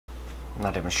I'm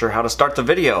not even sure how to start the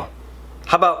video.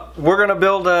 How about we're gonna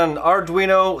build an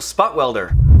Arduino Spot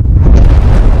Welder.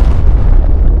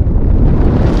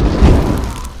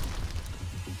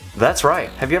 That's right.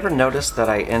 Have you ever noticed that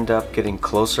I end up getting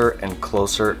closer and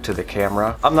closer to the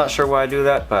camera? I'm not sure why I do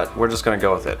that, but we're just gonna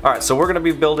go with it. All right, so we're gonna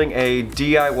be building a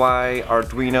DIY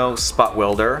Arduino Spot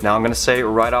Welder. Now I'm gonna say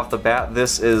right off the bat,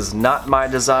 this is not my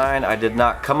design. I did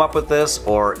not come up with this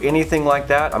or anything like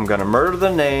that. I'm gonna murder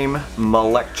the name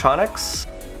Malectrics.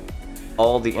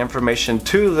 All the information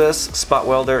to this spot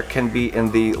welder can be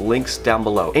in the links down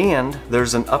below. And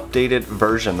there's an updated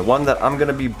version. The one that I'm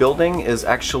gonna be building is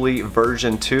actually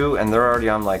version 2, and they're already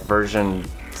on like version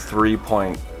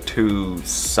 3.2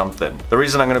 something. The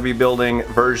reason I'm gonna be building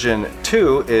version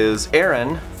 2 is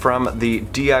Aaron from the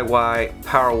DIY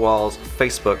Powerwall's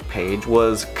Facebook page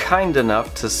was kind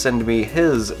enough to send me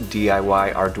his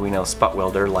DIY Arduino spot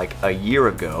welder like a year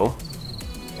ago,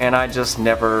 and I just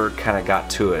never kind of got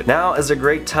to it. Now is a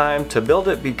great time to build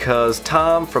it because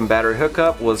Tom from Battery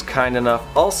Hookup was kind enough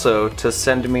also to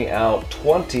send me out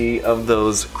 20 of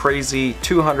those crazy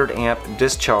 200 amp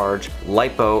discharge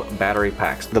Lipo battery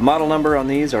packs. The model number on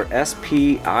these are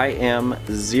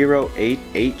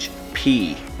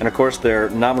SPIM08HP. And of course their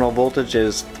nominal voltage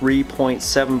is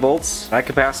 3.7 volts. I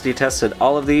capacity tested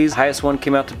all of these. The highest one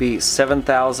came out to be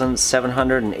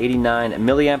 7,789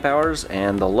 milliamp hours,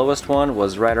 and the lowest one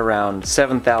was right around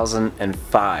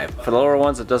 7,005. For the lower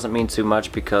ones it doesn't mean too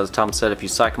much because Tom said if you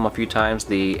cycle them a few times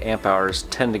the amp hours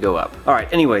tend to go up.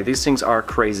 Alright, anyway, these things are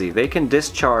crazy. They can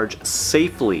discharge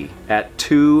safely at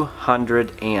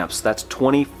 200 amps. That's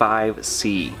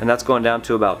 25C. And that's going down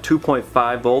to about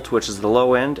 2.5 volts, which is the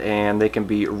low end, and they can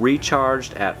be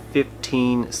recharged at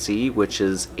 15C, which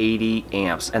is 80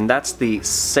 amps. And that's the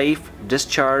safe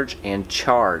discharge and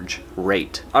charge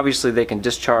rate. Obviously they can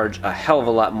discharge a hell of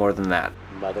a lot more than that.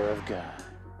 Mother of God.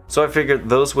 So I figured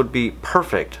those would be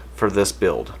perfect for this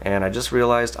build, and I just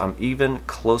realized I'm even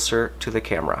closer to the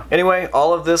camera. Anyway,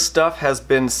 all of this stuff has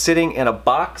been sitting in a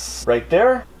box right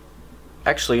there.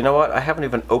 Actually, you know what? I haven't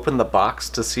even opened the box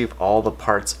to see if all the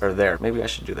parts are there. Maybe I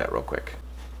should do that real quick.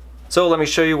 So let me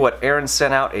show you what Aaron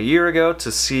sent out a year ago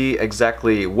to see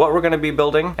exactly what we're going to be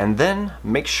building, and then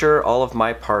make sure all of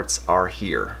my parts are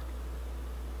here.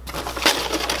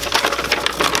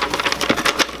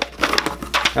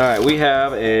 Alright, we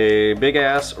have a big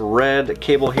ass red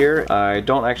cable here. I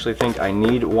don't actually think I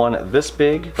need one this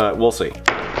big, but we'll see.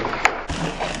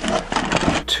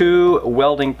 2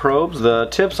 welding probes. The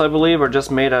tips, I believe, are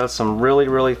just made out of some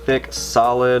really thick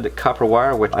solid copper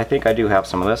wire, which I think I do have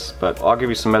some of this, but I'll give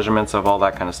you some measurements of all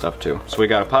that kind of stuff too. So we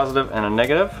got a positive and a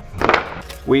negative.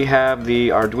 We have the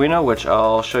Arduino, which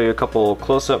I'll show you a couple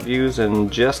close-up views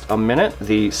in just a minute.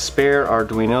 The spare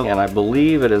Arduino, and I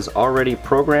believe it is already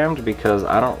programmed because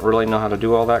I don't really know how to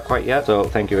do all that quite yet. So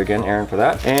thank you again, Aaron, for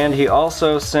that. And he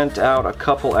also sent out a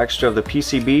couple extra of the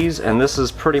PCBs, and this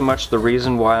is pretty much the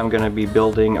reason why I'm going to be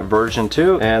building version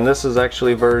 2. And this is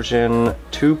actually version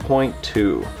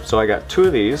 2.2. So I got 2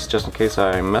 of these just in case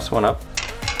I mess one up.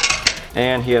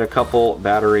 And he had a couple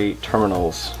battery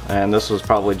terminals, and this was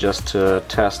probably just to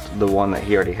test the one that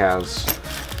he already has.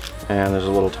 And there's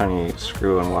a little tiny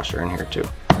screw and washer in here too.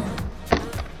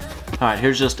 Alright,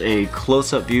 here's just a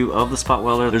close-up view of the spot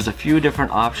welder. There's a few different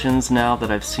options now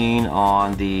that I've seen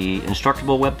on the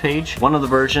Instructable webpage. One of the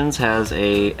versions has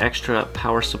a extra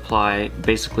power supply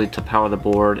basically to power the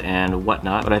board and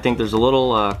whatnot, but I think there's a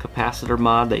little capacitor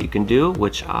mod that you can do,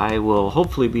 which I will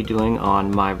hopefully be doing on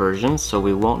my version, so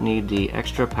we won't need the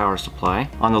extra power supply.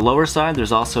 On the lower side,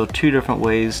 there's also 2 different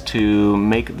ways to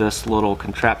make this little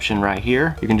contraption right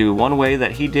here. You can do one way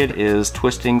that he did is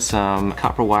twisting some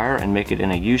copper wire and make it in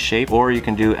a U shape, or you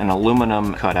can do an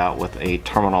aluminum cutout with a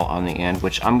terminal on the end,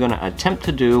 which I'm going to attempt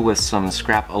to do with some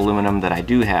scrap aluminum that I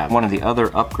do have. One of the other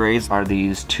upgrades are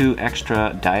these 2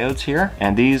 extra diodes here,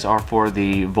 and these are for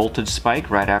the voltage spike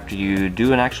right after you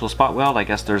do an actual spot weld. I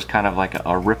guess there's kind of like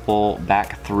a ripple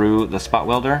back through the spot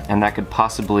welder, and that could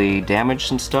possibly damage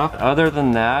some stuff. Other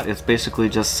than that, it's basically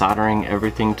just soldering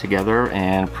everything together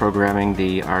and programming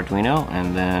the Arduino,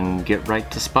 and then get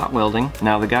right to spot welding.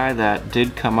 Now the guy that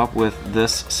did come up with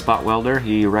this spot welder,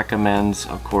 he recommends,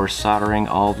 of course, soldering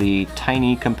all the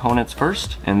tiny components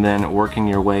first and then working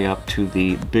your way up to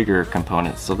the bigger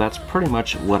components. So that's pretty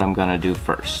much what I'm gonna do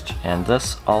first. And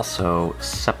this also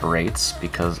separates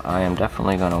because I am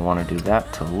definitely gonna want to do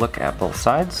that to look at both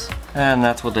sides. And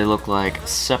that's what they look like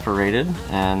separated,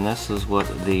 and this is what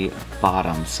the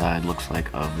bottom side looks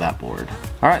like of that board.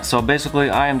 Alright, so basically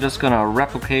I am just going to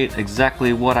replicate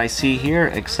exactly what I see here,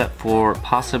 except for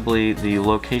possibly the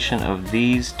location of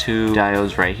these two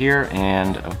diodes right here,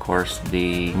 and of course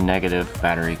the negative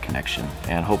battery connection,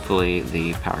 and hopefully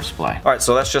the power supply. Alright,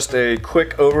 so that's just a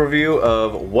quick overview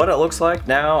of what it looks like.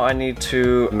 Now I need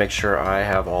to make sure I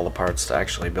have all the parts to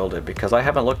actually build it, because I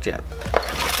haven't looked yet.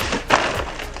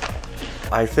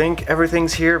 I think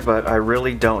everything's here, but I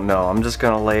really don't know. I'm just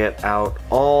gonna lay it out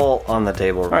all on the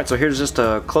table. All right, so here's just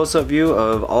a close-up view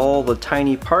of all the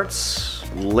tiny parts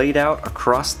laid out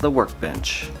across the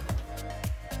workbench.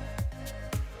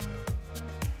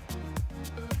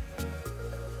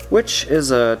 Which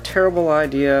is a terrible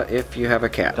idea if you have a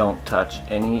cat. Don't touch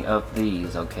any of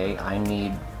these, okay? I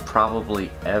need probably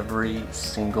every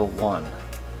single one.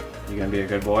 You gonna be a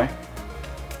good boy?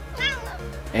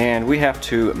 And we have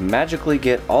to magically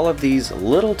get all of these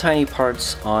little tiny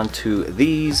parts onto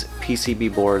these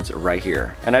PCB boards right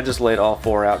here. And I just laid all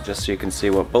four out just so you can see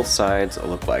what both sides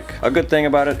look like. A good thing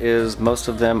about it is most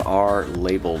of them are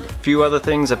labeled. A few other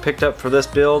things I picked up for this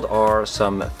build are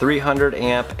some 300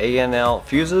 amp ANL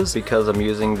fuses because I'm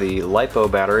using the Lipo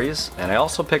batteries. And I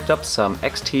also picked up some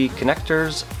XT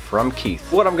connectors from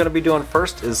Keith. What I'm going to be doing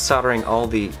first is soldering all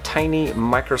the tiny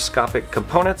microscopic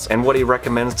components, and what he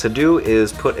recommends to do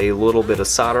is put a little bit of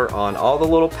solder on all the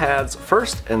little pads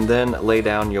first and then lay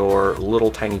down your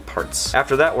little tiny parts.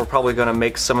 After that, we're probably going to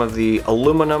make some of the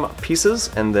aluminum pieces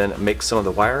and then make some of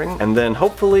the wiring, and then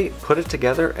hopefully put it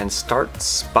together and start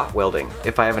spot welding.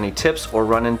 If I have any tips or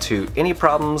run into any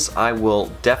problems, I will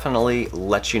definitely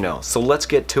let you know. So let's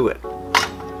get to it.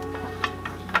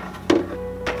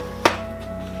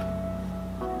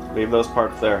 Leave those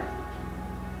parts there.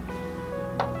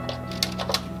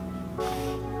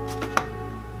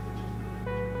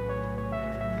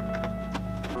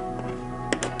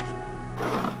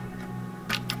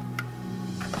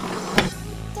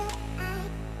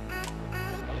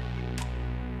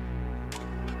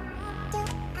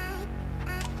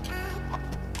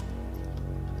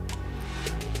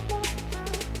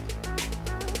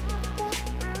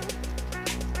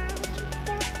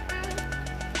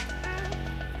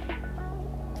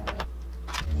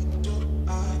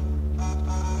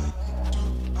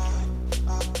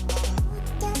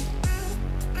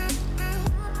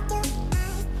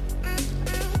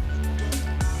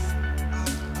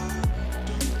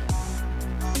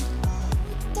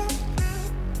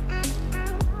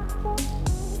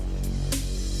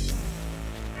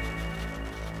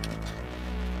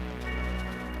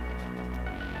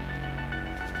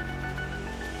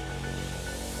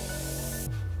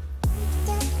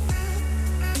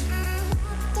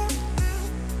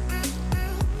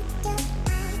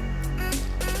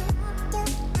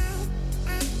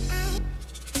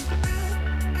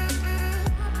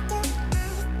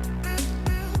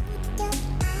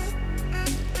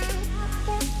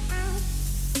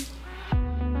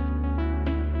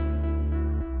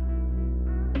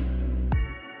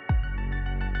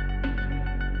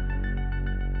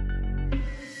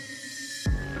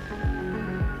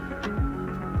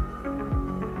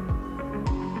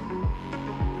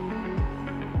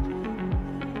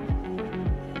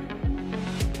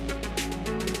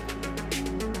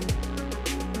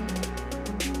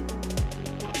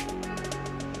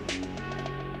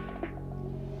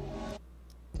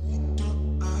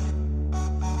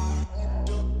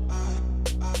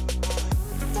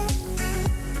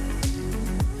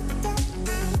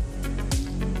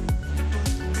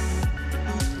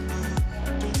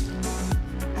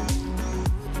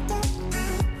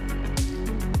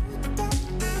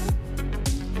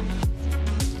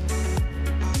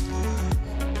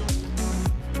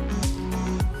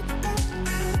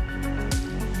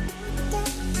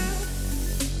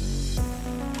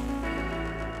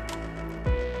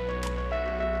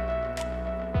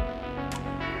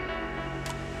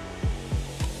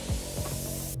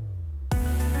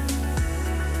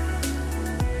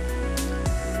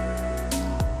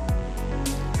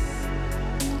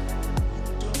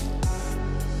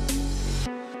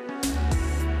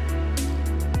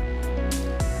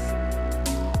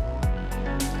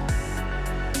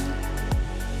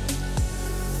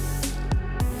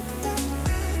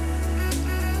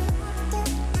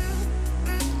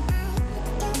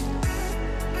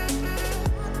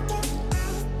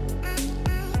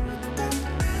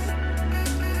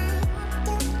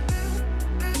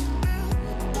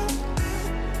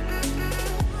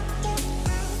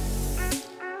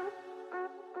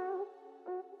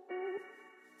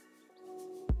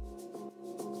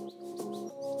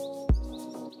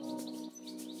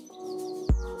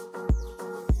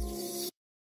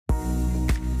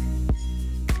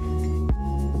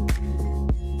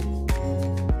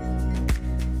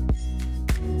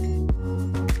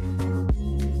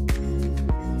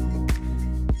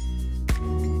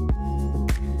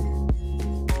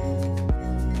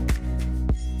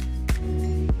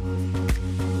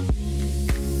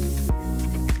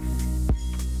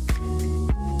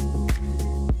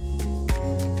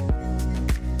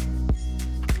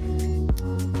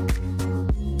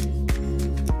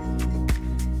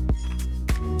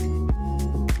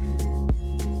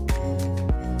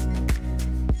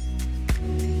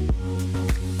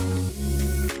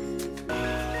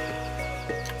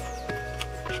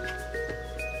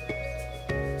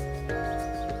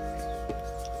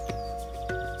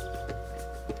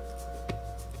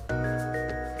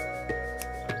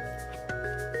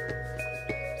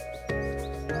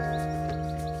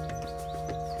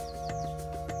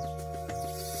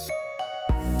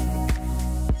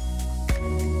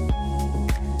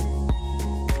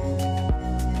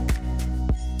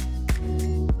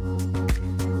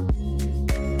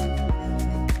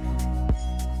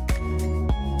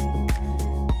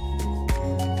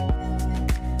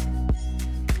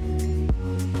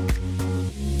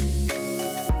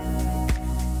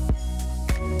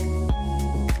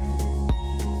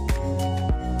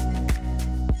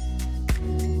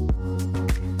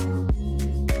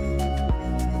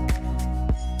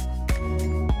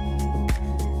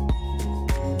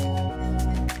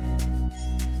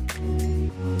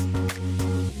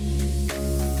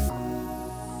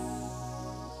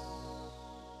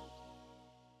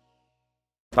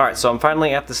 Alright, so I'm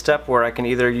finally at the step where I can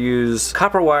either use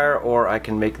copper wire or I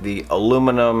can make the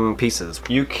aluminum pieces.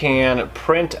 You can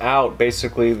print out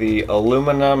basically the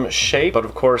aluminum shape, but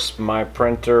of course my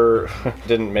printer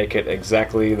didn't make it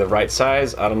exactly the right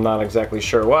size. I'm not exactly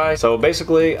sure why. So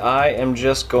basically I am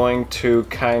just going to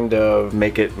kind of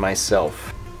make it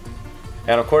myself.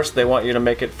 And of course they want you to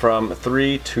make it from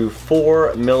 3 to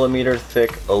 4 millimeter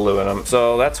thick aluminum.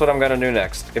 So that's what I'm gonna do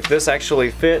next. If this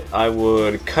actually fit, I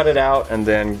would cut it out and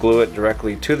then glue it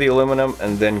directly to the aluminum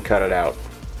and then cut it out.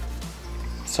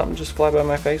 Something just fly by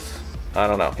my face? I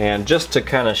don't know. And just to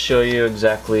kind of show you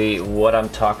exactly what I'm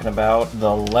talking about,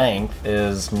 the length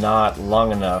is not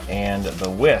long enough and the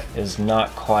width is not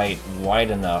quite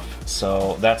wide enough.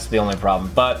 So that's the only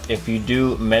problem. But if you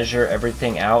do measure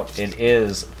everything out, it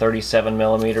is 37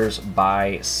 millimeters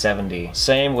by 70.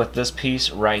 Same with this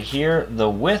piece right here. The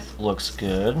width looks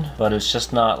good, but it's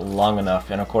just not long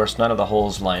enough. And of course, none of the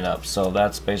holes line up. So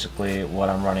that's basically what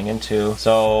I'm running into.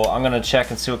 So I'm gonna check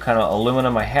and see what kind of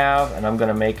aluminum I have, and I'm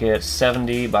gonna make it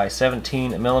 70 by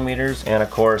 17 millimeters. And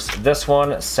of course, this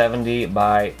one, 70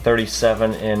 by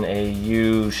 37 in a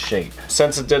U shape.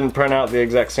 Since it didn't print out the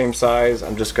exact same size,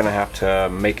 I'm just gonna have to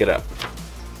make it up.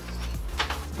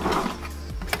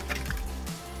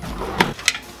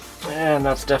 And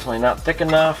that's definitely not thick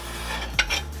enough.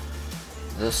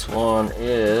 This one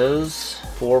is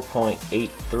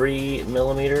 4.83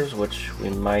 millimeters, which we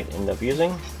might end up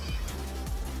using.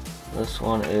 This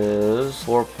one is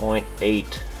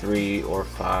 4.83 or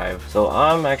 5. So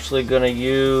I'm actually gonna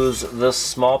use this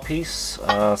small piece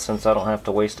since I don't have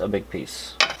to waste a big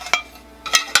piece.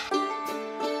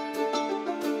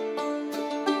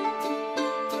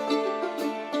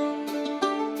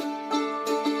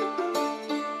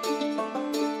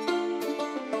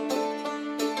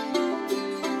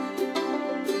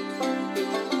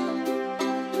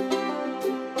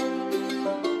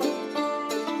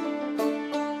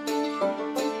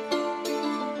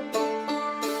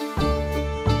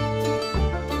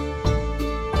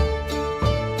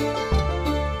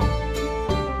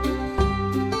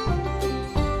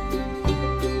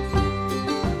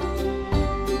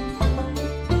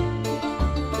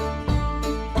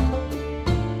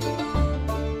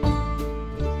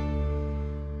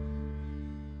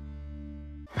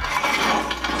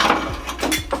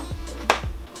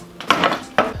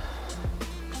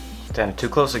 Standing too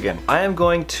close again. I am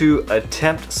going to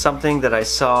attempt something that I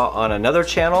saw on another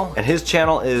channel, and his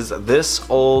channel is This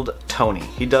Old Tony.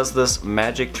 He does this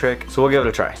magic trick, so we'll give it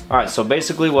a try. Alright, so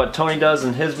basically what Tony does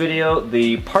in his video,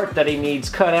 the part that he needs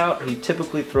cut out, he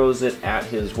typically throws it at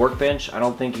his workbench. I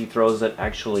don't think he throws it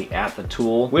actually at the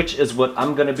tool, which is what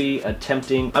I'm gonna be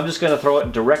attempting. I'm just gonna throw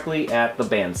it directly at the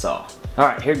bandsaw.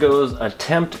 Alright, here goes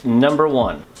attempt number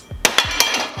 1.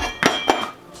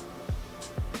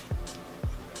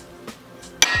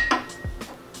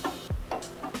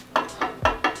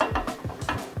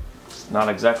 Not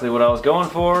exactly what I was going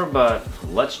for, but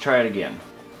let's try it again.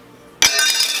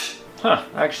 Huh,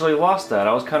 I actually lost that.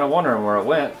 I was kind of wondering where it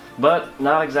went, but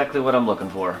not exactly what I'm looking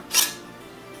for.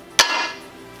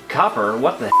 Copper?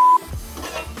 What the heck?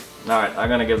 Alright, I'm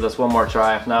gonna give this one more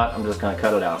try. If not, I'm just gonna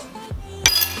cut it out.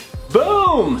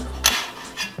 Boom!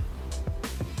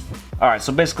 Alright,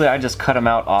 so basically I just cut them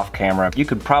out off camera. You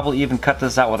could probably even cut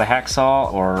this out with a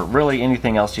hacksaw or really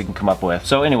anything else you can come up with.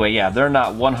 So anyway, yeah, they're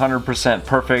not 100%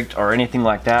 perfect or anything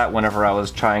like that. Whenever I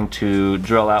was trying to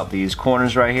drill out these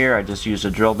corners right here, I just used a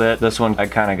drill bit. This one I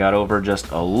kind of got over just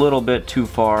a little bit too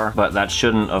far, but that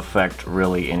shouldn't affect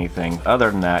really anything. Other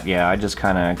than that, yeah, I just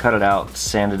kind of cut it out,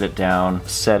 sanded it down,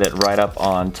 set it right up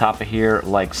on top of here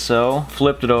like so,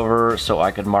 flipped it over so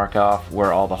I could mark off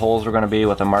where all the holes were going to be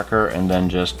with a marker, and then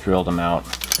just drilled them out.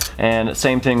 And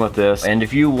same thing with this. And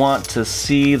if you want to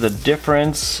see the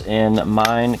difference in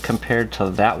mine compared to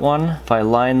that one, if I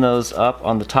line those up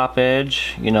on the top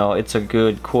edge, you know, it's a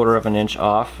good 1/4 of an inch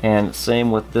off. And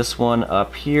same with this one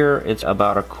up here, it's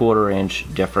about a 1/4 inch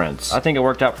difference. I think it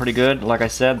worked out pretty good. Like I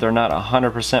said, they're not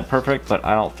 100% perfect, but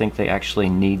I don't think they actually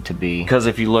need to be. Because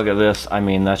if you look at this, I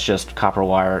mean, that's just copper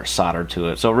wire soldered to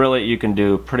it. So really, you can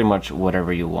do pretty much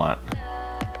whatever you want.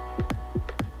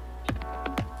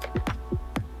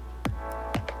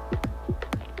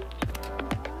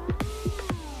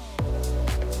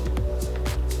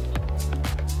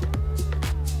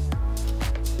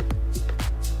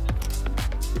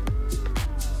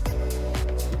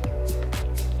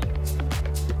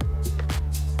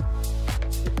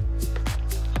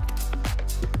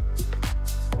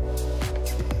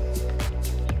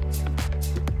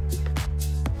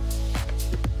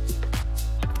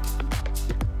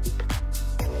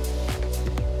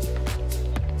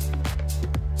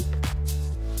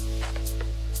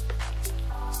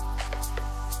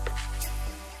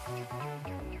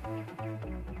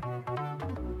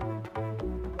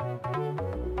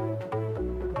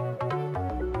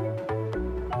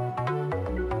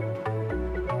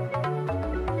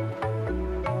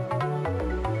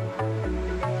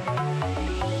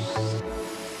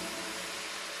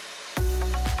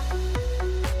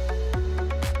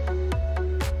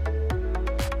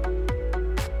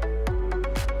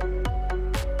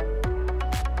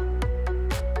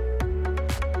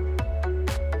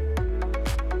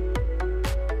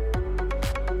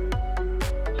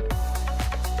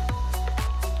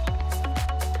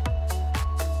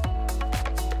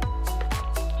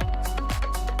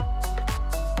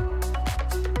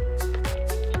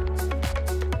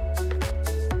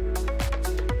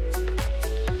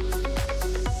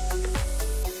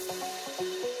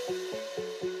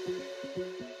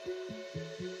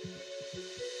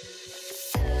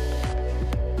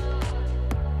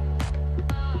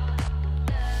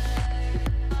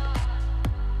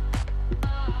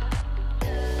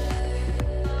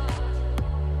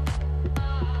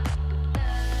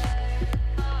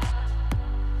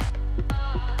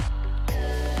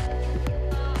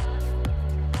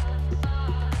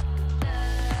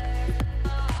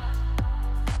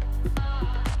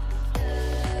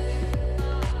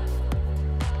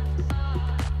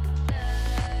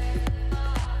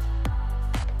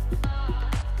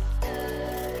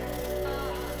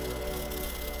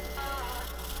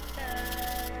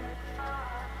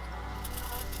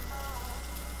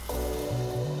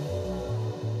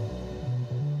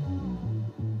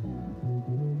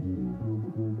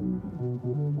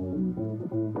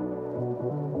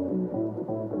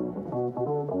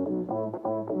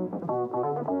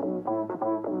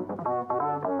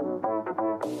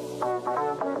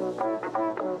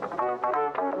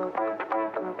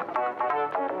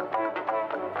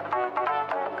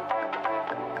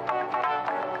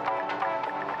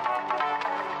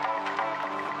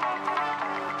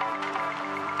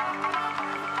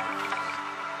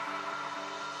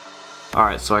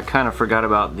 Alright, so I kind of forgot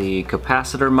about the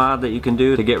capacitor mod that you can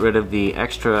do to get rid of the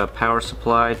extra power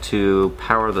supply to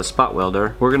power the spot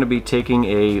welder. We're going to be taking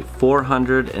a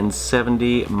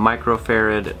 470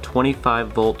 microfarad 25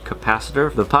 volt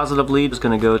capacitor. The positive lead is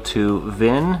going to go to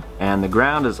VIN, and the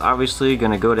ground is obviously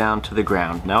going to go down to the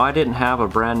ground. Now, I didn't have a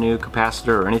brand new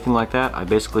capacitor or anything like that. I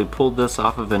basically pulled this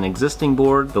off of an existing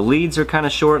board. The leads are kind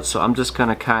of short, so I'm just going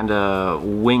to kind of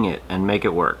wing it and make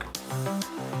it work.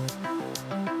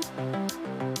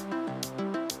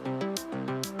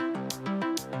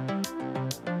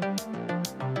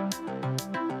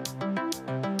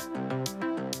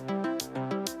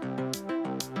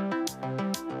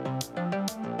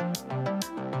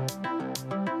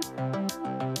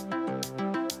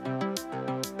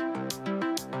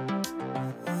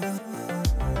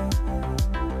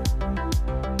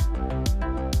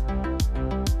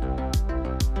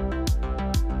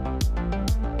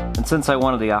 And since I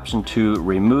wanted the option to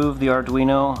remove the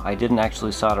Arduino, I didn't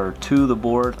actually solder to the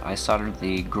board. I soldered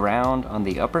the ground on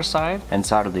the upper side and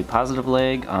soldered the positive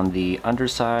leg on the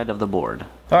underside of the board.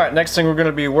 Alright, next thing we're going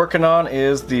to be working on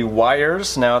is the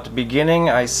wires. Now at the beginning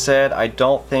I said I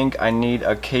don't think I need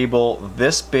a cable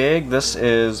this big. This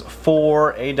is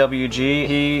for AWG.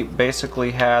 He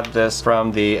basically had this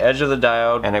from the edge of the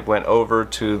diode and it went over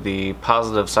to the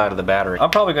positive side of the battery. I'm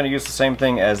probably going to use the same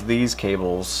thing as these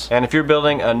cables. And if you're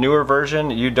building a newer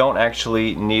version, you don't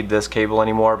actually need this cable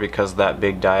anymore because that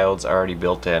big diode's already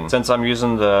built in. Since I'm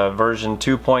using the version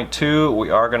 2.2, we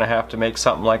are going to have to make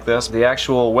something like this. The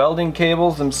actual welding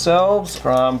cables themselves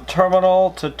from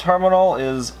terminal to terminal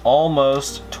is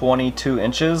almost 22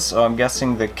 inches, so I'm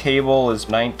guessing the cable is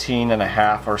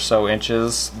 19.5 or so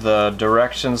inches. The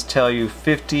directions tell you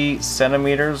 50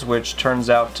 centimeters, which turns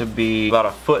out to be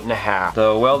about 1.5 feet.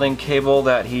 The welding cable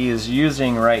that he is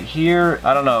using right here,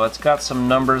 I don't know, it's got some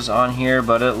numbers on here,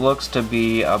 but it looks to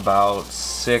be about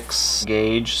 6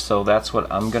 gauge, so that's what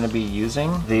I'm going to be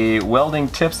using. The welding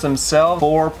tips themselves,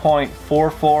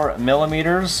 4.44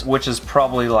 millimeters, which is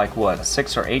probably like what,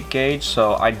 6 or 8 gauge,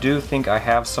 so I do think I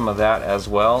have some of that as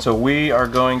well. So we are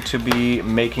going to be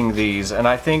making these, and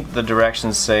I think the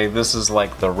directions say this is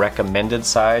like the recommended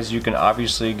size. You can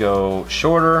obviously go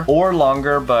shorter or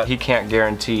longer, but he can't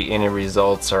guarantee any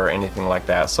results or anything like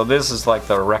that. So this is like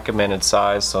the recommended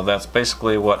size, so that's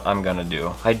basically what I'm gonna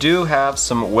do. I do have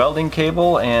some welding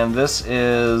cable, and this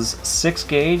is 6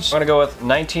 gauge. I'm gonna go with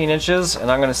 19 inches,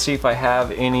 and I'm gonna see if I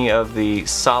have any of the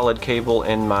solid cable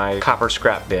in my copper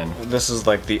scrap bin. This is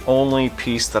like the only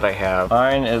piece that I have.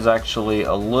 Mine is actually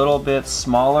a little bit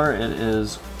smaller. It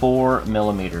is 4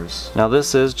 millimeters. Now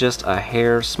this is just a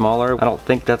hair smaller. I don't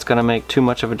think that's gonna make too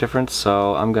much of a difference,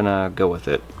 so I'm gonna go with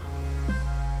it.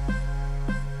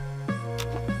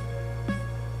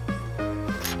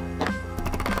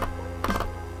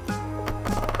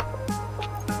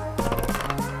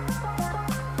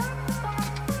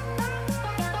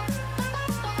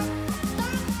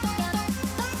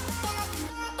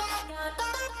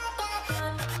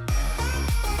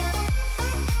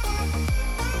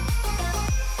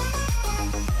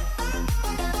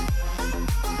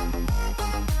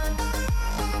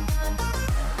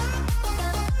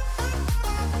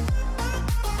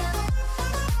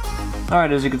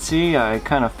 Alright, as you can see, I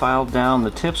kind of filed down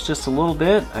the tips just a little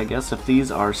bit. I guess if these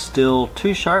are still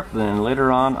too sharp, then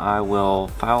later on I will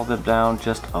file them down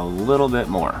just a little bit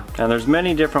more. And there's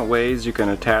many different ways you can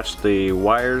attach the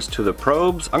wires to the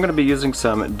probes. I'm going to be using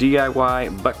some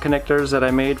DIY butt connectors that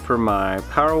I made for my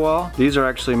Powerwaller. These are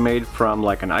actually made from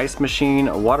like an ice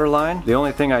machine water line. The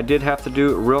only thing I did have to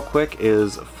do real quick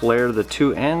is flare the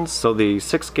two ends so the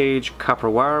 6 gauge copper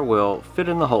wire will fit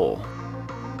in the hole.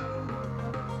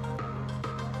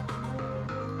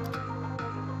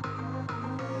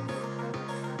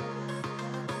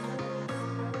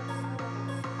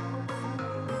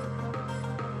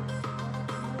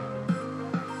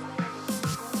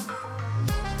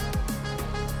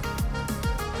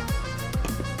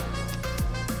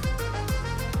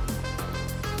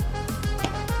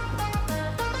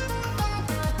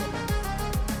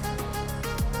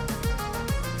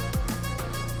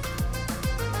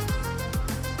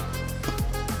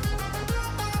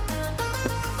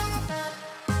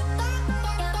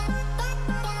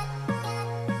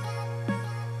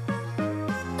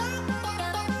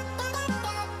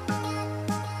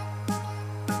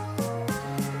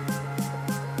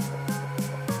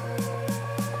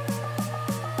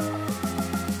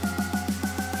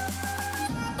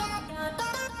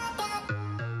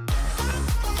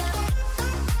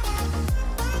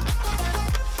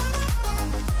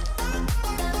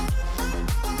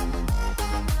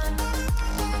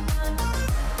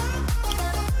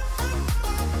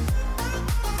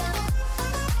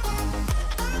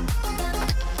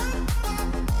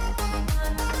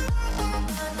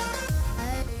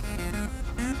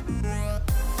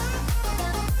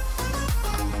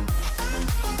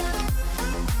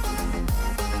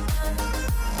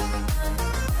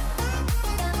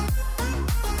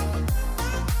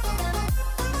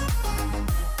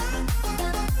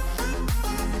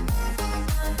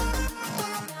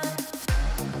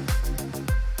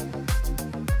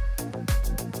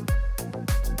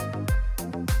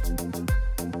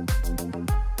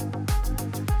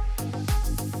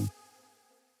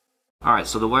 Alright,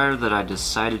 so the wire that I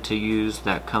decided to use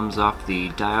that comes off the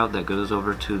diode that goes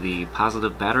over to the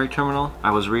positive battery terminal,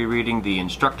 I was rereading the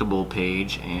instructable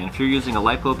page, and if you're using a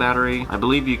Lipo battery, I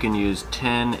believe you can use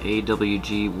 10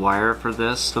 AWG wire for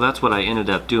this, so that's what I ended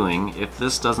up doing. If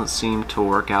this doesn't seem to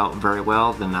work out very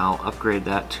well, then I'll upgrade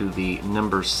that to the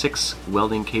number 6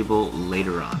 welding cable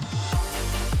later on.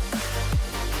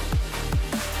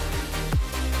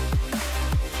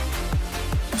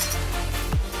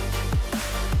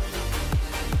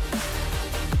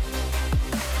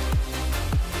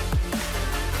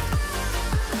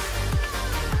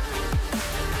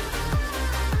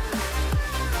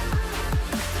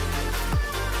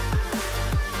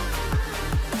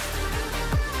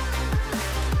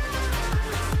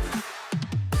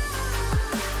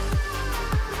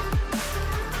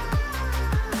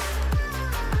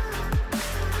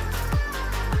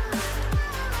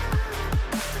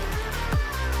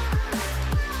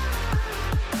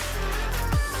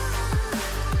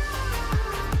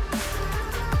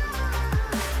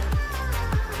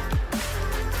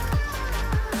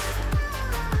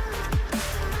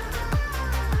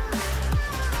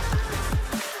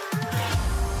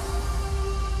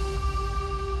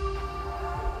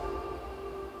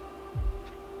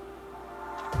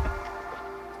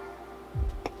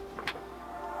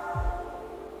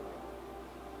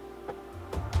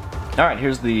 Alright,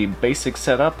 here's the basic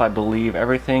setup. I believe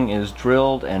everything is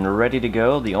drilled and ready to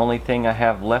go. The only thing I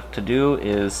have left to do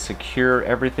is secure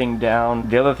everything down.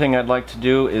 The other thing I'd like to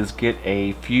do is get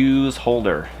a fuse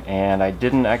holder, and I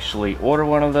didn't actually order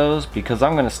one of those because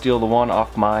I'm going to steal the one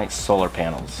off my solar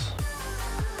panels.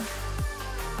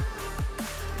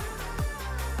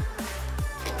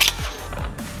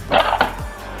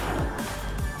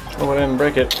 Oh, I didn't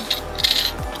break it.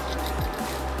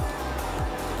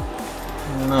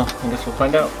 I don't know, I guess we'll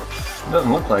find out. It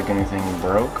doesn't look like anything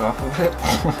broke off of it,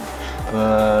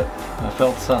 but I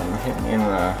felt something hit me in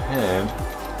the head.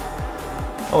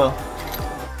 Oh well.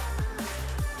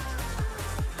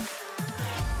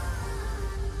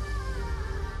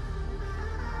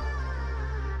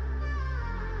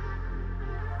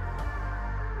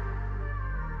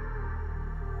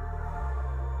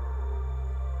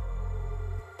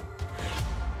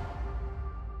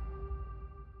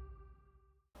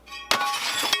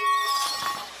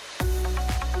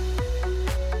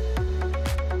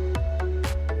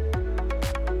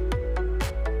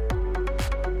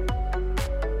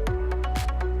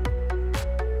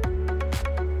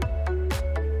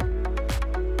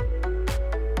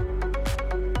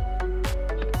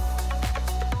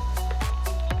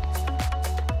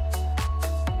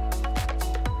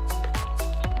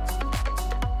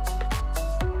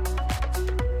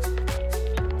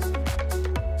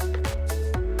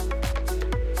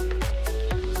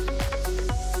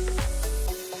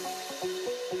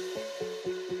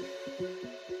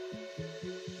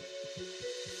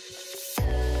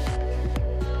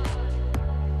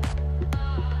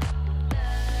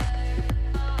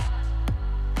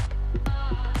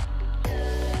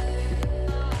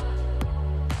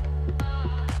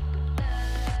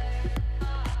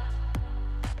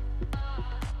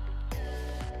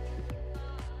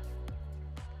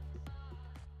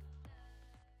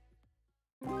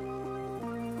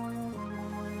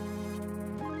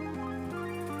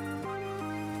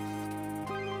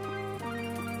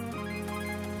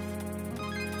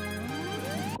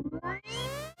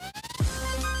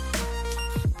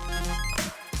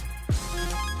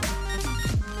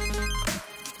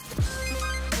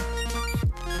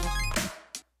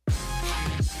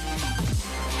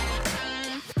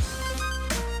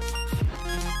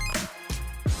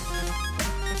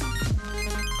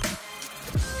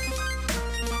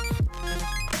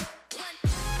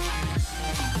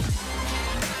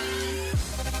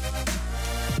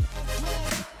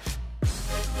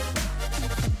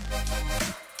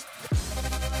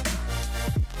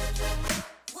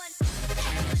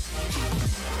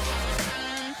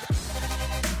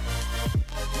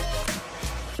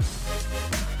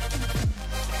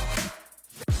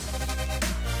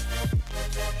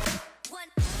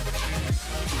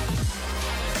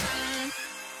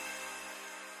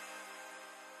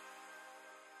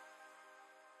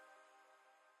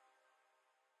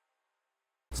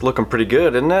 It's looking pretty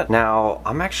good, isn't it? Now,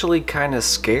 I'm actually kind of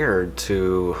scared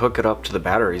to hook it up to the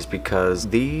batteries because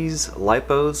these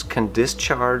Lipos can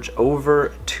discharge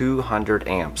over 200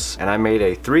 amps. And I made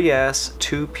a 3S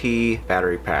 2P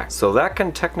battery pack. So that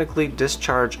can technically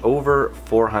discharge over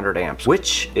 400 amps,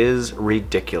 which is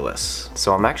ridiculous.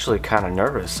 So I'm actually kind of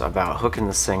nervous about hooking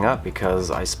this thing up because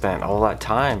I spent all that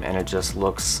time and it just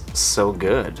looks so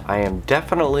good. I am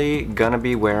definitely gonna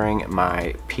be wearing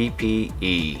my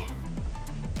PPE.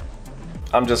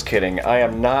 I'm just kidding. I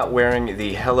am not wearing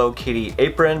the Hello Kitty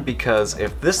apron because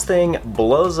if this thing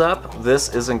blows up,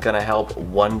 this isn't gonna help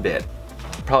one bit.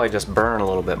 Probably just burn a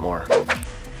little bit more.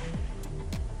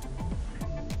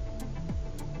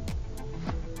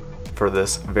 For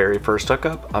this very first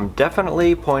hookup, I'm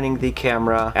definitely pointing the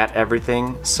camera at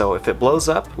everything, so if it blows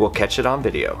up, we'll catch it on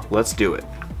video. Let's do it.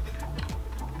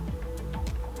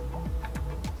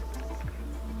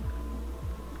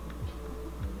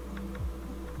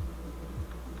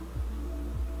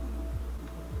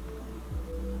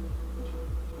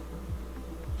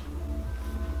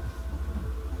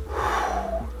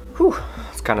 Whew.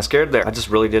 Kind of scared there. I just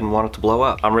really didn't want it to blow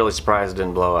up. I'm really surprised it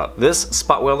didn't blow up. This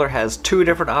spot welder has two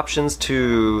different options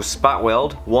to spot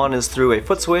weld. One is through a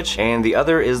foot switch and the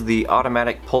other is the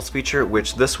automatic pulse feature,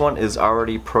 which this one is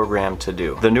already programmed to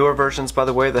do. The newer versions, by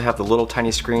the way, they have the little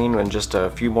tiny screen and just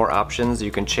a few more options.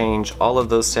 You can change all of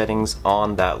those settings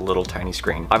on that little tiny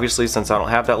screen. Obviously, since I don't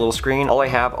have that little screen, all I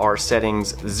have are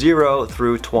settings 0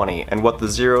 through 20, and what the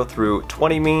 0 through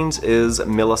 20 means is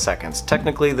milliseconds.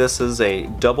 Technically, this is a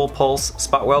double pulse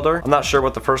spot welder. I'm not sure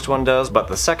what the first one does, but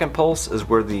the second pulse is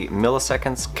where the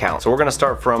milliseconds count. So we're gonna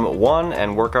start from 1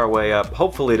 and work our way up,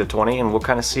 hopefully to 20, and we'll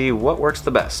kind of see what works the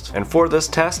best. And for this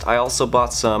test, I also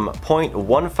bought some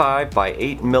 0.15 by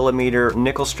 8 millimeter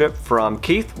nickel strip from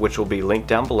Keith, which will be linked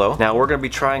down below. Now we're gonna be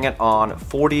trying it on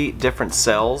 40 different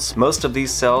cells. Most of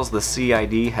these cells, the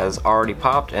CID has already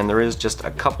popped, and there is just a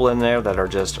couple in there that are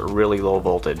just really low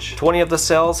voltage. 20 of the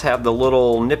cells have the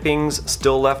little nippings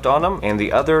still left on them, and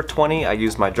the other 20 I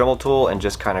used my Dremel tool and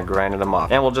just kind of grinded them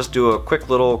off. And we'll just do a quick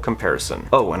little comparison.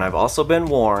 Oh, and I've also been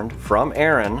warned from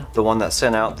Aaron, the one that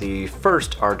sent out the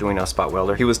first Arduino Spot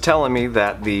Welder. He was telling me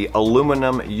that the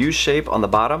aluminum U-shape on the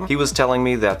bottom, he was telling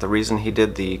me that the reason he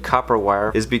did the copper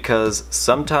wire is because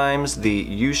sometimes the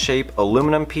U-shape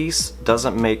aluminum piece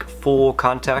doesn't make full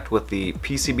contact with the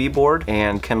PCB board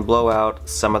and can blow out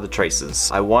some of the traces.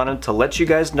 I wanted to let you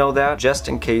guys know that just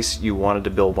in case you wanted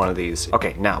to build one of these.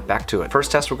 Okay, now back to it.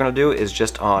 First test we're gonna do is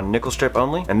just on nickel strip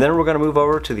only, and then we're gonna move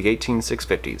over to the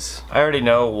 18650s. I already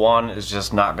know one is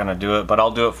just not gonna do it, but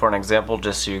I'll do it for an example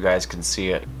just so you guys can see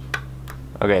it.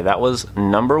 Okay, that was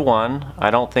number 1.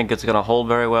 I don't think it's gonna hold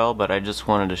very well, but I just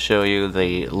wanted to show you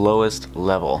the lowest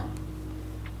level.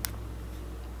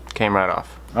 Came right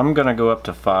off. I'm gonna go up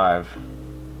to 5.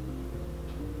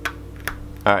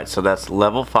 Alright, so that's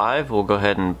level 5. We'll go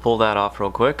ahead and pull that off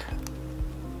real quick.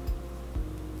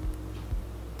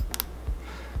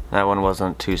 That one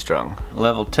wasn't too strong.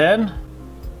 Level 10.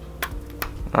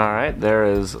 Alright, there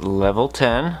is level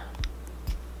 10.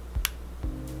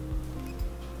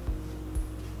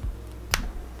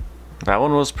 That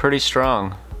one was pretty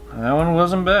strong. That one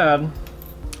wasn't bad.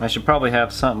 I should probably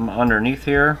have something underneath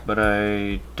here, but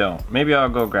I don't. Maybe I'll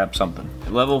go grab something.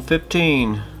 Level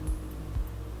 15.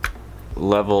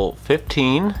 Level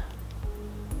 15.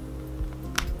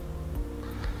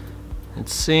 It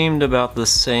seemed about the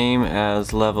same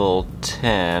as level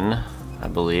 10, I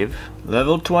believe.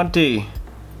 Level 20.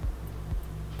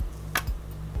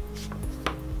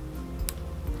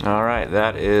 Alright,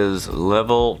 that is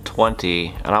level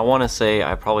 20. And I want to say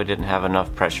I probably didn't have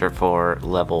enough pressure for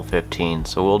level 15,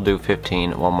 so we'll do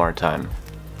 15 one more time.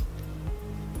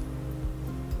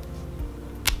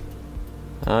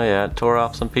 Oh yeah, it tore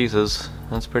off some pieces.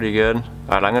 That's pretty good.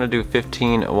 Alright, I'm gonna do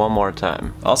 15 one more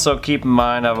time. Also keep in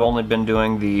mind I've only been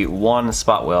doing the one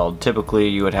spot weld. Typically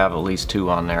you would have at least 2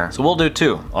 on there. So we'll do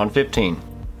 2 on 15.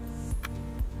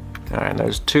 Alright,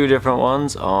 there's 2 different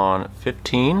ones on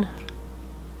 15.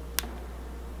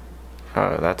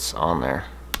 Oh, that's on there.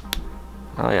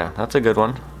 Oh yeah, that's a good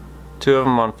one. 2 of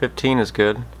them on 15 is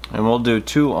good. And we'll do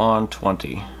 2 on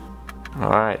 20.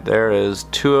 Alright, there is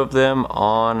 2 of them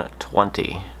on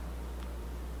 20.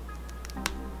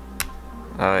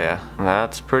 Oh yeah,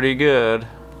 that's pretty good.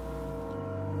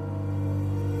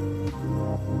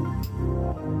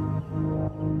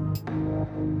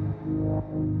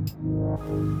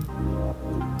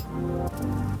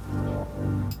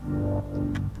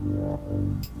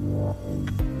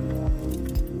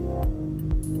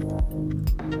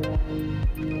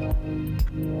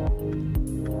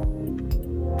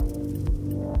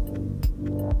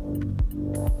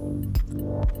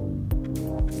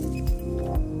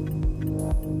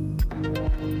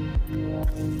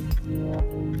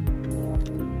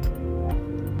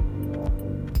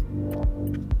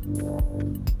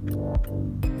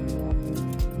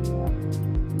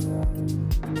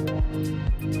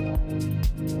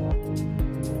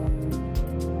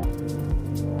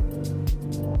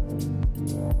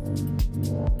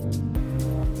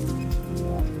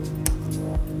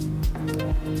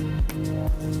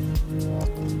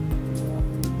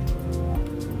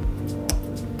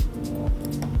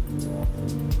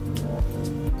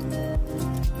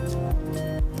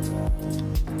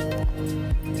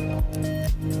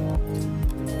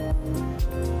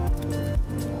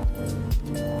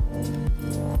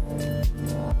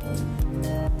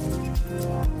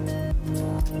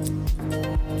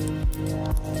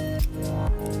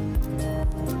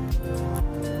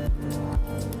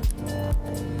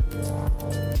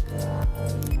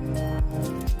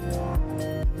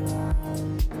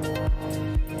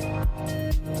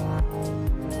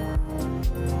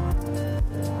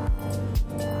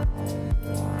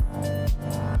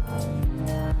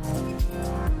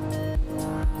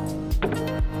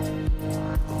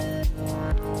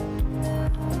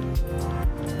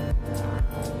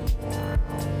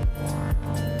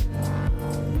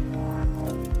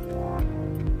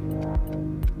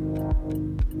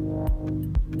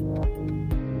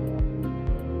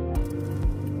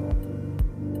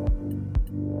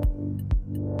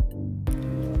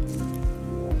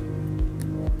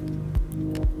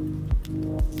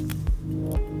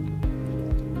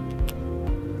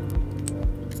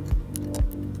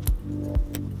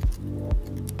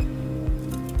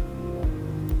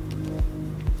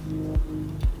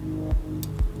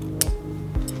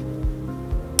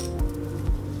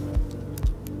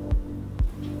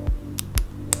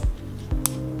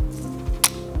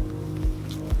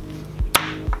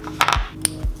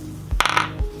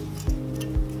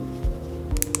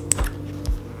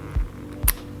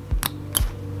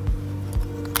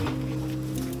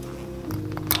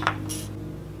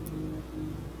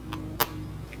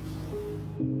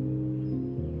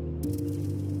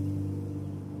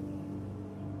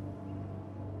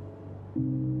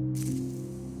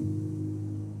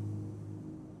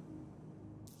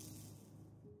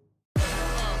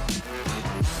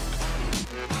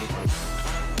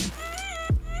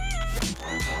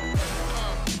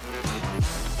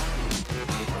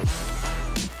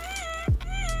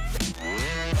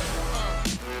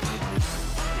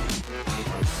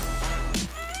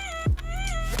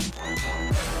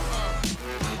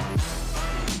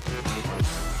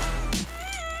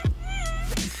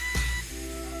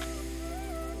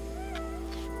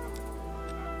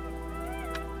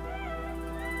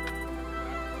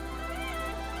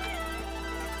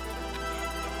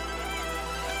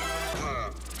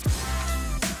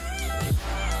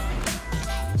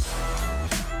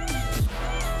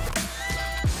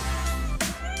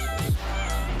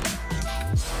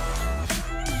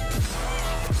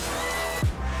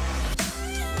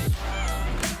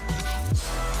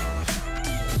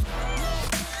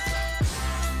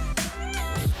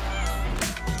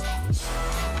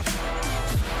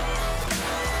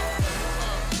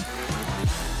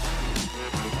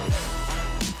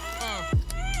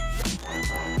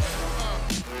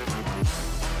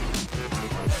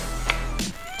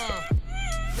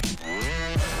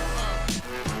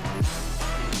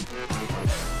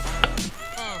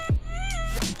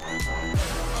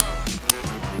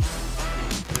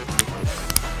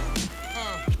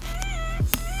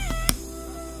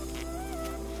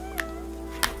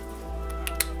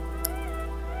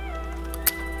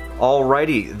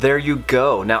 Alrighty, there you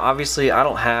go. Now obviously I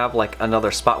don't have like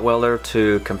another spot welder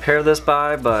to compare this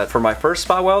by, but for my first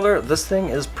spot welder, this thing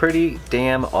is pretty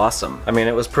damn awesome. I mean,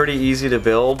 it was pretty easy to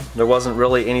build. There wasn't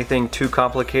really anything too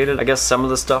complicated. I guess some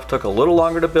of the stuff took a little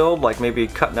longer to build, like maybe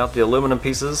cutting out the aluminum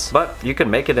pieces, but you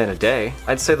can make it in a day.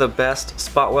 I'd say the best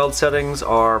spot weld settings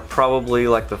are probably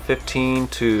like the 15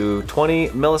 to 20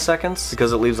 milliseconds,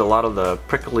 because it leaves a lot of the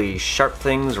prickly sharp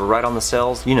things right on the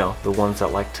cells. You know, the ones that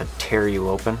like to tear you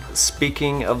open.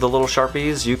 Speaking of the little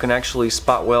sharpies, you can actually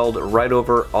spot weld right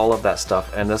over all of that stuff,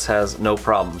 and this has no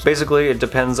problems. Basically, it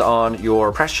depends on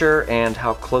your pressure and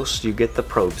how close you get the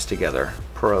probes together.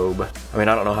 I mean,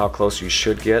 I don't know how close you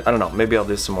should get. I don't know, maybe I'll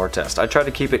do some more tests. I try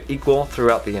to keep it equal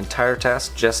throughout the entire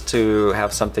test just to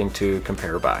have something to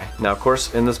compare by. Now, of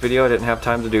course, in this video, I didn't have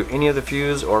time to do any of the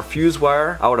fuse or fuse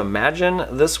wire. I would imagine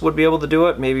this would be able to do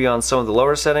it, maybe on some of the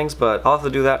lower settings, but I'll have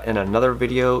to do that in another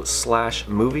video /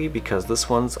 movie because this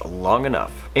one's long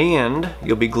enough. And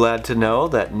you'll be glad to know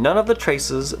that none of the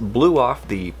traces blew off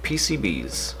the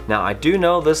PCBs. Now, I do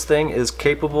know this thing is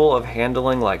capable of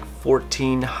handling like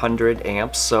 1400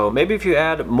 amps, so maybe if you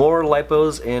add more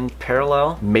lipos in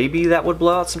parallel, maybe that would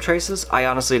blow out some traces. I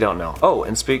honestly don't know. Oh,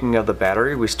 and speaking of the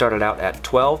battery, we started out at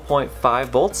 12.5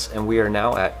 volts and we are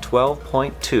now at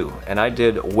 12.2, and I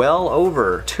did well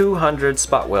over 200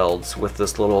 spot welds with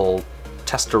this little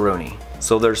testeroni.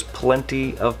 so there's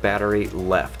plenty of battery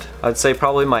left. I'd say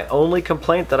probably my only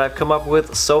complaint that I've come up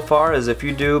with so far is if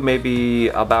you do maybe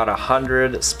about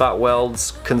 100 spot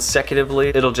welds consecutively,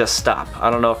 it'll just stop. I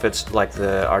don't know if it's like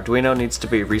the Arduino needs to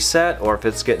be reset or if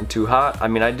it's getting too hot. I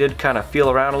mean, I did kind of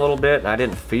feel around a little bit and I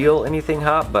didn't feel anything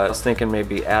hot, but I was thinking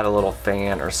maybe add a little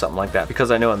fan or something like that, because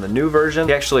I know in the new version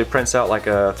he actually prints out like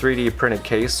a 3D printed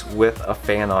case with a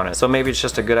fan on it. So maybe it's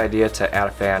just a good idea to add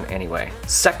a fan anyway.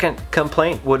 Second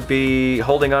complaint would be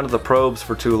holding onto the probes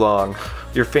for too long.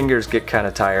 Your fingers get kind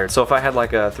of tired. So if I had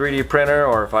like a 3D printer,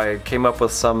 or if I came up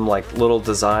with some like little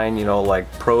design, you know,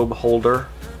 like probe holder,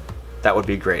 that would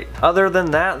be great. Other than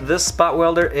that, this spot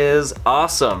welder is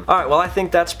awesome. All right, well, I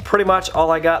think that's pretty much all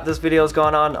I got. This video's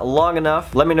gone on long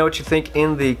enough. Let me know what you think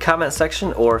in the comment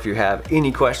section, or if you have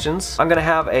any questions. I'm gonna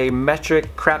have a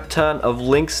metric crap ton of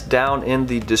links down in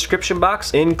the description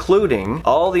box, including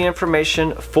all the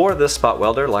information for this spot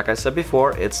welder. Like I said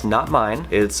before, it's not mine.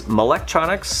 It's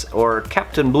Malectrics or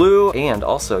Captain Blue, and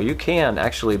also you can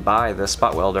actually buy this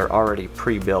spot welder already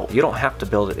pre-built. You don't have to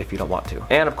build it if you don't want to.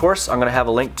 And of course, I'm gonna have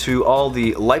a link to all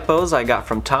the Lipos I got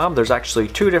from Tom. There's actually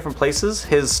 2 different places,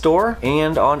 his store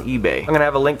and on eBay. I'm gonna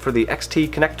have a link for the XT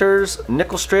connectors,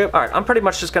 nickel strip. All right, I'm pretty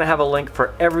much just gonna have a link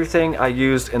for everything I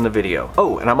used in the video.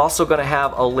 Oh, and I'm also gonna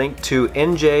have a link to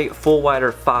NJ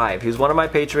Fullwider 5. He's one of my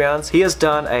Patreons. He has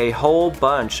done a whole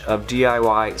bunch of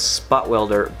DIY spot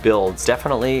welder builds.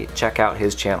 Definitely check out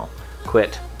his channel.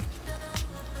 Quit.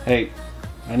 Hey,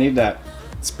 I need that.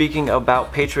 Speaking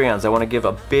about Patreons, I want to give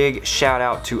a big shout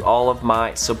out to all of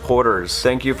my supporters.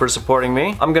 Thank you for supporting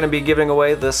me. I'm going to be giving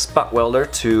away this spot welder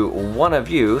to one of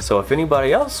you, so if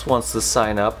anybody else wants to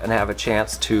sign up and have a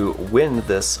chance to win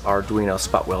this Arduino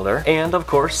spot welder, and of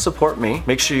course support me,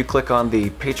 make sure you click on the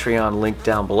Patreon link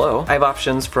down below. I have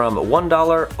options from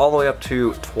 $1 all the way up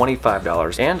to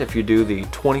 $25, and if you do the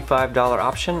 $25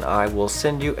 option, I will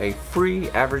send you a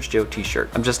free Average Joe t-shirt.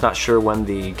 I'm just not sure when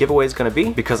the giveaway is going to be,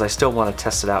 because I still want to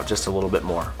test it out just a little bit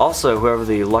more. Also, whoever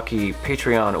the lucky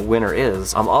Patreon winner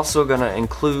is, I'm also gonna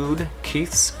include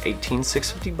Keith's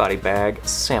 18650 body bag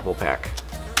sample pack.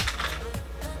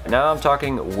 Now I'm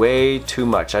talking way too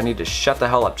much. I need to shut the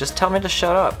hell up. Just tell me to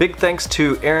shut up. Big thanks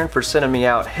to Aaron for sending me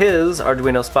out his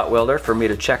Arduino spot welder for me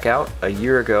to check out a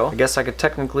year ago. I guess I could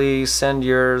technically send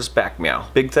yours back, meow.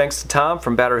 Big thanks to Tom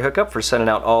from Battery Hookup for sending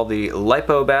out all the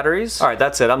Lipo batteries. All right,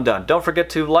 that's it. I'm done. Don't forget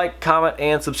to like, comment,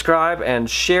 and subscribe, and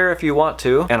share if you want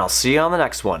to. And I'll see you on the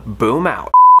next one. Boom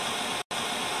out.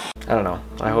 I don't know.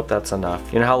 I hope that's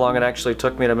enough. You know how long it actually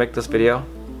took me to make this video?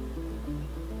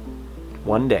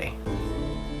 One day.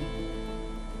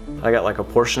 I got like a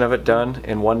portion of it done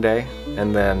in one day,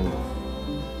 and then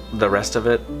the rest of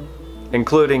it,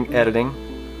 including editing,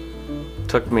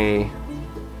 took me,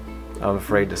 I'm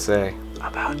afraid to say,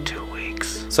 about 2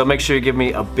 weeks. So make sure you give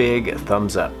me a big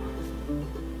thumbs up.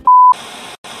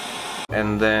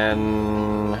 And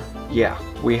then, yeah,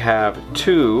 we have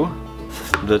 2.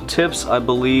 The tips, I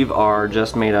believe, are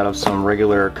just made out of some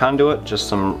regular conduit, just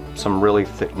some really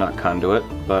thick, not conduit,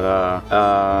 but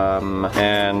my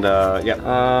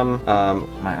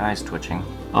eye's twitching.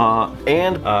 I'm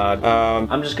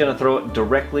just gonna throw it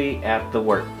directly at the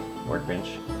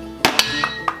workbench.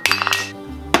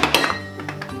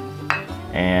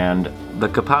 And the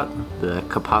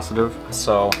capacitive.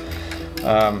 So,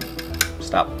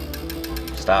 stop.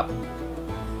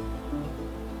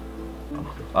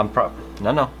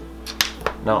 No.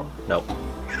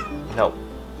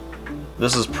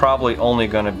 This is probably only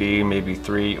going to be maybe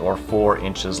 3 or 4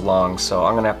 inches long, so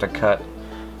I'm going to have to cut,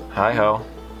 hi-ho.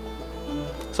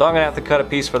 So I'm going to have to cut a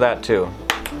piece for that too.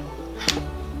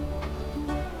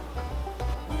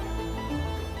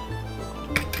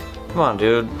 Come on,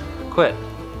 dude. Quit.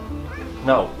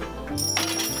 No.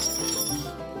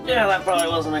 Yeah, that probably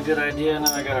wasn't a good idea.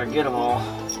 Now I gotta get them all.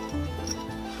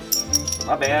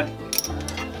 My bad.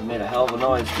 I made a hell of a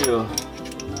noise too.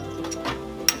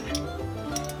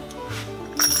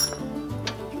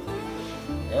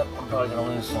 Yep, I'm probably gonna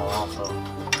lose some also.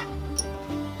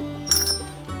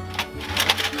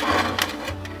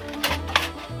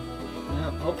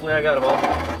 Yep, hopefully I got them all.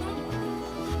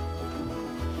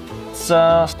 It's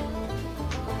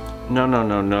no,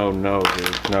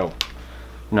 dude,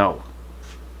 no.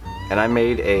 And I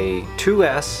made a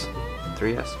 2S,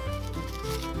 3S.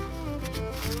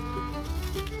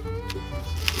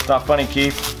 It's not funny,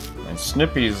 Keith. My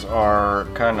snippies are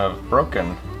kind of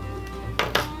broken.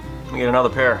 Let me get another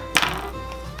pair.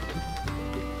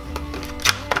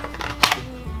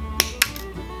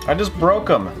 I just broke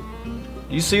them.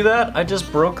 You see that? I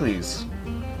just broke these.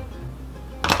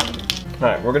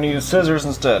 Alright, we're gonna use scissors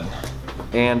instead.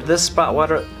 And this spot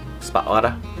welder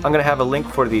I'm gonna have a link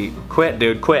for the, quit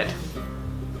dude, quit.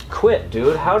 Quit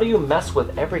dude, how do you mess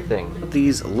with everything?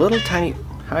 These little tiny,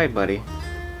 hi buddy.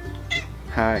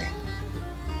 Hi.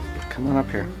 Come on up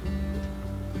here.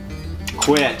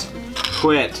 Quit.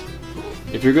 Quit.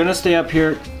 If you're gonna stay up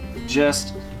here,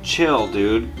 just chill,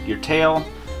 dude. Your tail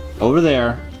over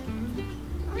there.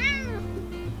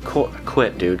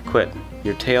 Quit, dude. Quit.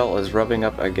 Your tail is rubbing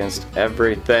up against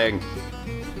everything.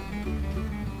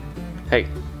 Hey.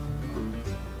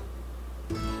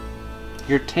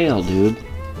 Your tail, dude.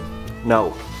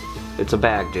 No. It's a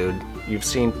bag, dude. You've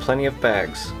seen plenty of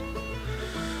bags.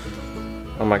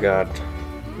 Oh my god.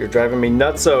 You're driving me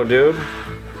nutso, dude.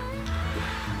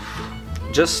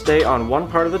 Just stay on one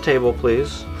part of the table,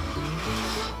 please.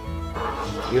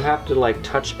 You have to like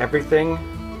touch everything.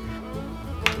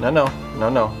 No, no, no,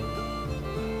 no.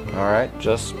 Alright,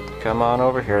 just come on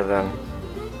over here then.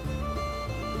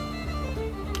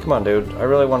 Come on, dude. I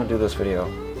really want to do this video.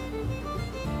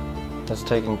 That's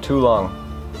taking too long.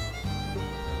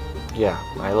 Yeah,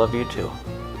 I love you too.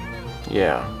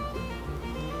 Yeah.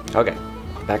 Okay,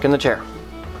 back in the chair.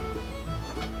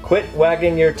 Quit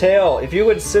wagging your tail. If you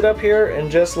would sit up here and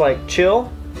just like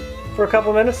chill for a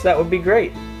couple minutes, that would be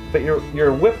great. But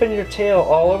you're whipping your tail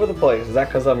all over the place. Is that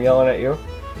because I'm yelling at you?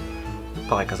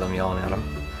 Probably because I'm yelling at him.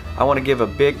 I want to give a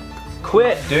big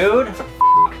quit, dude.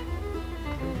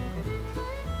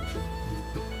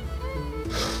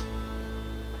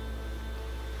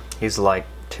 He's like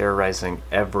terrorizing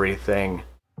everything.